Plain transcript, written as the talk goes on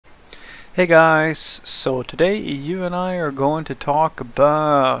Hey guys, so today you and I are going to talk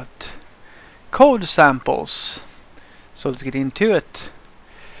about code samples. So let's get into it.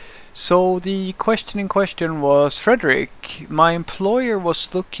 So the question in question was, Frederick, my employer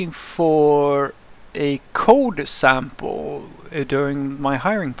was looking for a code sample during my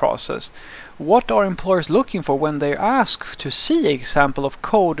hiring process. What are employers looking for when they ask to see a sample of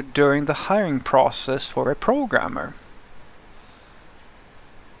code during the hiring process for a programmer?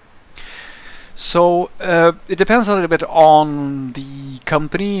 So it depends a little bit on the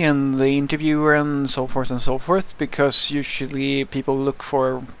company and the interviewer and so forth, because usually people look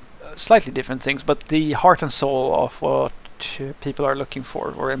for slightly different things, but the heart and soul of what people are looking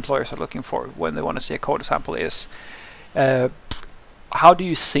for or employers are looking for when they want to see a code sample is uh, how do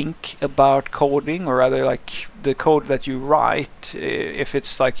you think about coding, or rather like the code that you write. If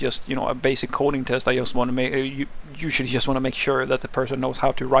it's like just a basic coding test, I just want to make you usually just want to make sure that the person knows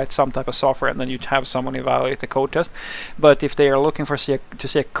how to write some type of software, and then you'd have someone evaluate the code test. But if they are looking for to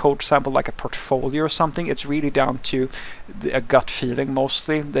see a code sample like a portfolio or something, it's really down to a gut feeling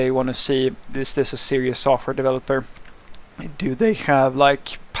mostly. They want to see, is this a serious software developer? Do they have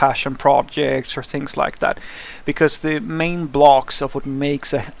like passion projects or things like that? Because the main blocks of what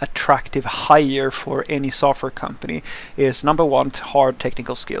makes an attractive hire for any software company is, number one, hard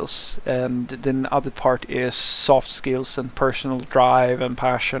technical skills, and then the other part is soft skills and personal drive and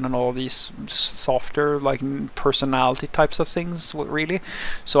passion and all these softer like personality types of things really.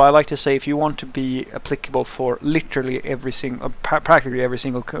 So I like to say, if you want to be applicable for literally practically every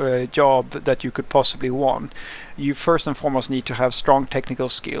single job that you could possibly want, you first and foremost need to have strong technical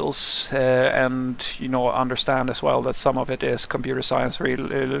skills and understand as well that some of it is computer science,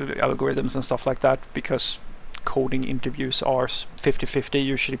 algorithms and stuff like that, because coding interviews are 50-50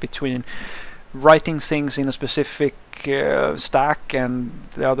 usually between writing things in a specific stack, and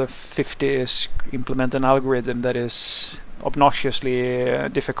the other 50 is implement an algorithm that is obnoxiously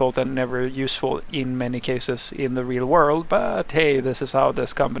difficult and never useful in many cases in the real world, but hey, this is how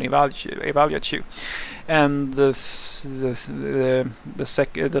this company evaluates you. And the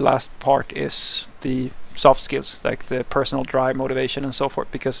last part is the soft skills, like the personal drive, motivation and so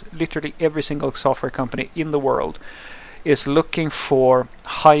forth, because literally every single software company in the world is looking for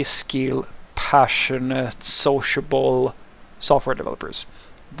high skill, passionate, sociable software developers.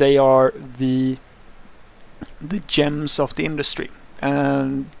 They are the gems of the industry,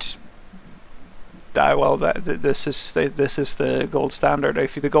 and this is the gold standard.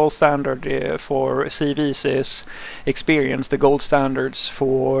 If the gold standard for CVs is experience, the gold standards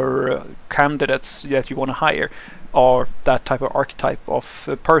for candidates that you want to hire are that type of archetype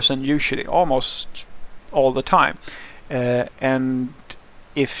of person, usually almost all the time. And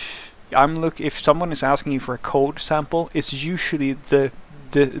if someone is asking you for a code sample, it's usually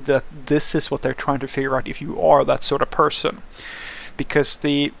this is what they're trying to figure out, if you are that sort of person. Because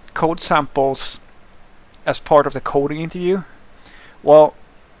the code samples as part of the coding interview, well,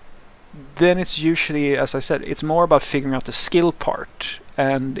 then it's usually, as I said, it's more about figuring out the skill part.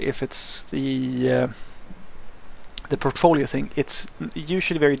 And if it's the portfolio thing, it's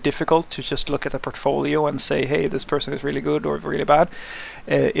usually very difficult to just look at the portfolio and say, hey, this person is really good or really bad.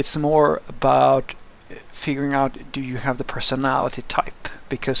 It's more about figuring out, do you have the personality type?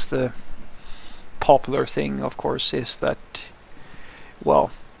 Because the popular thing, of course, is that, well,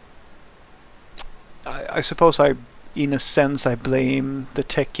 I suppose in a sense I blame the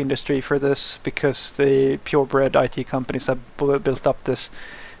tech industry for this, because the purebred IT companies have built up this,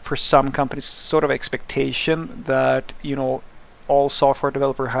 for some companies, sort of expectation that all software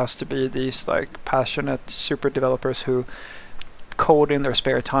developer has to be these like passionate super developers who code in their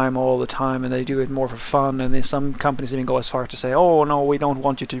spare time all the time, and they do it more for fun. And then some companies even go as far to say, oh no, we don't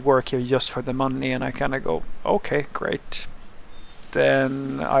want you to work here just for the money. And I kind of go, okay, great,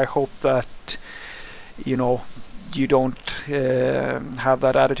 then I hope that you don't have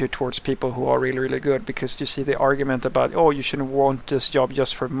that attitude towards people who are really good. Because you see, the argument about, oh, you shouldn't want this job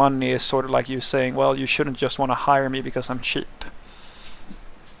just for money, is sort of like you saying, well, you shouldn't just want to hire me because I'm cheap.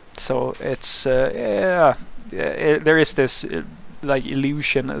 So it's there is this like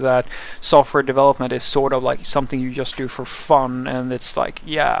illusion that software development is sort of like something you just do for fun, and it's like,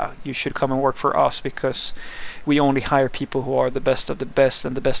 yeah, you should come and work for us because we only hire people who are the best of the best,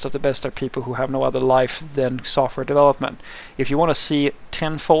 and the best of the best are people who have no other life than software development. If you want to see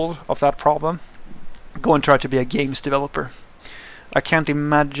tenfold of that problem, go and try to be a games developer. I can't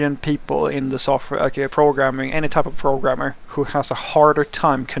imagine people in the software, like programming, any type of programmer, who has a harder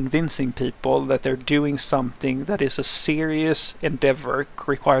time convincing people that they're doing something that is a serious endeavor,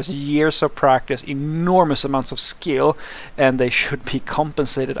 requires years of practice, enormous amounts of skill, and they should be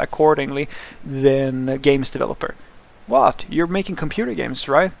compensated accordingly, than a games developer. What? You're making computer games,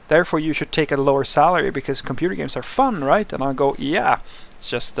 right? Therefore you should take a lower salary because computer games are fun, right? And I'll go, yeah, it's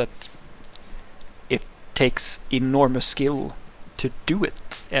just that it takes enormous skill to do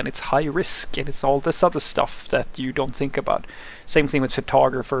it, and it's high risk, and it's all this other stuff that you don't think about. Same thing with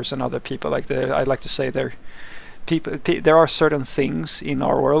photographers and other people. Like I like to say, there are certain things in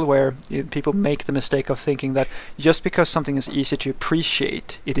our world where people make the mistake of thinking that just because something is easy to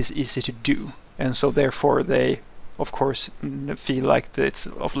appreciate, it is easy to do, and so therefore they, of course, feel like it's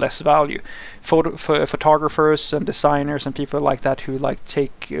of less value. Photographers and designers and people like that who like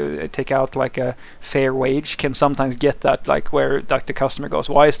take out like a fair wage can sometimes get that, like where like the customer goes,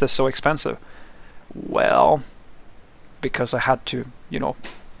 why is this so expensive? Well, because I had to,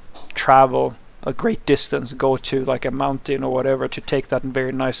 travel a great distance, go to like a mountain or whatever to take that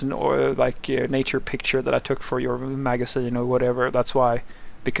very nice and or like nature picture that I took for your magazine or whatever. That's why,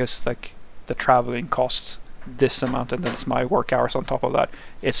 because like the traveling costs this amount, and then it's my work hours on top of that.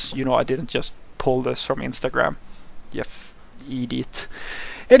 It's, I didn't just pull this from Instagram. You idiot.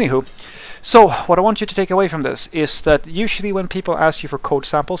 Anywho, so what I want you to take away from this is that usually when people ask you for code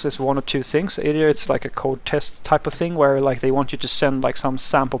samples, it's one of two things. Either it's like a code test type of thing where like they want you to send like some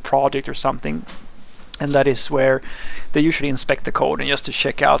sample project or something, and that is where they usually inspect the code and just to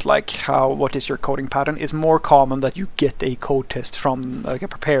check out like what is your coding pattern. It's more common that you get a code test from like a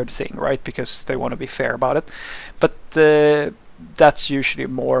prepared thing, right? Because they want to be fair about it. But that's usually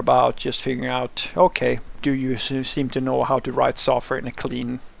more about just figuring out, okay, do you seem to know how to write software in a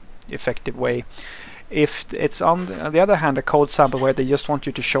clean, effective way? If it's on the other hand a code sample where they just want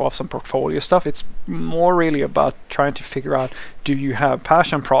you to show off some portfolio stuff, it's more really about trying to figure out, do you have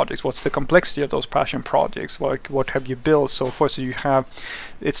passion projects? What's the complexity of those passion projects? Like what have you built, so forth. So you have,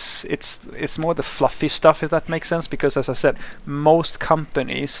 it's more the fluffy stuff, if that makes sense, because as I said, most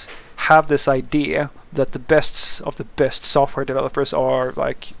companies have this idea that the best of the best software developers are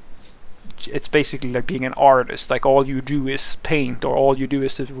like, it's basically like being an artist, like all you do is paint, or all you do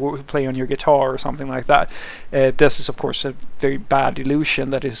is to play on your guitar or something like that. This is of course a very bad illusion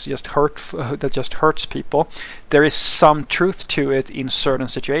that is just that just hurts people. There is some truth to it in certain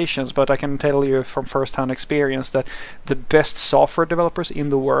situations, but I can tell you from first-hand experience that the best software developers in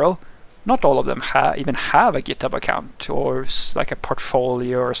the world, not all of them even have a GitHub account or like a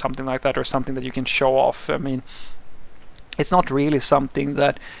portfolio or something like that, or something that you can show off. I mean, it's not really something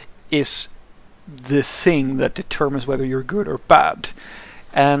that is the thing that determines whether you're good or bad.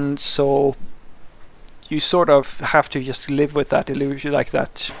 And so you sort of have to just live with that illusion, like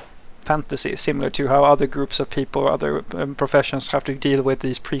that fantasy, similar to how other groups of people, other professions have to deal with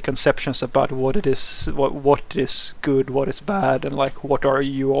these preconceptions about what it is, what is good, what is bad, and like what are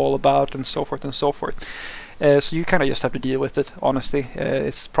you all about, and so forth and so forth. So you kind of just have to deal with it, honestly.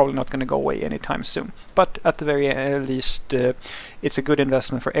 It's probably not going to go away anytime soon. But at the very least, it's a good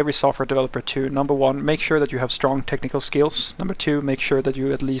investment for every software developer to, number one, make sure that you have strong technical skills. Number two, make sure that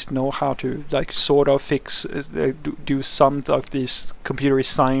you at least know how to like sort of fix, do some of these computer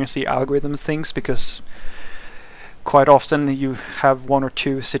science-y algorithm things, because quite often you have one or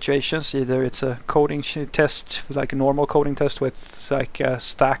two situations. Either it's a coding test, like a normal coding test with like a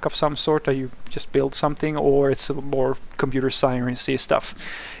stack of some sort that you just build something, or it's a more computer science-y stuff.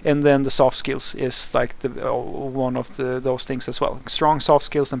 And then the soft skills is like the one of those things as well. Strong soft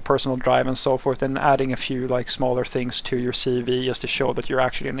skills and personal drive and so forth, and adding a few like smaller things to your CV just to show that you're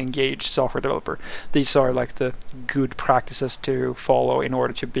actually an engaged software developer. These are like the good practices to follow in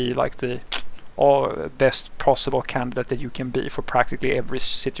order to be like the best possible candidate that you can be for practically every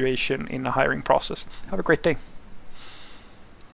situation in a hiring process. Have a great day.